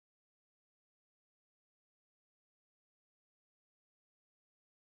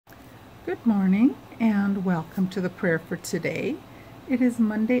Good morning and welcome to the prayer for today. It is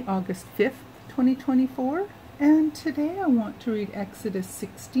Monday, August 5th, 2024, and today I want to read Exodus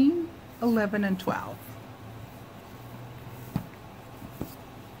 16, 11, and 12.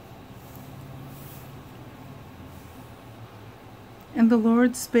 And the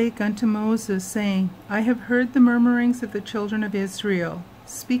Lord spake unto Moses, saying, I have heard the murmurings of the children of Israel.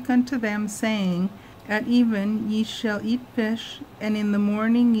 Speak unto them, saying, At even ye shall eat fish, and in the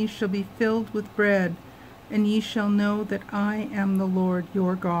morning ye shall be filled with bread, and ye shall know that I am the Lord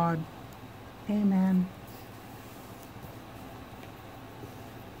your God. Amen.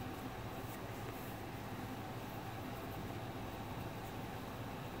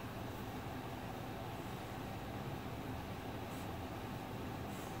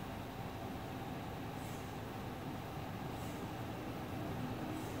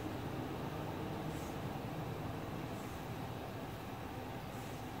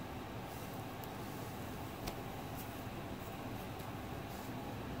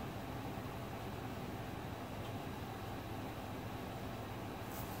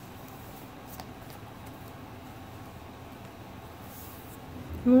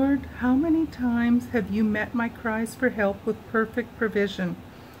 Lord, how many times have you met my cries for help with perfect provision?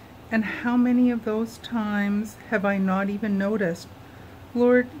 And how many of those times have I not even noticed?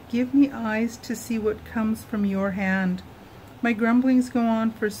 Lord, give me eyes to see what comes from your hand. My grumblings go on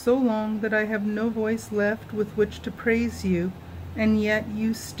for so long that I have no voice left with which to praise you, and yet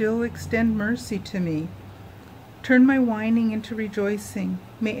you still extend mercy to me. Turn my whining into rejoicing.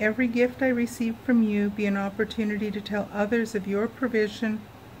 May every gift I receive from you be an opportunity to tell others of your provision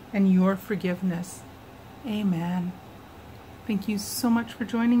and your forgiveness. Amen. Thank you so much for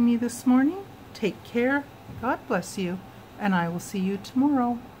joining me this morning. Take care. God bless you, and I will see you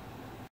tomorrow.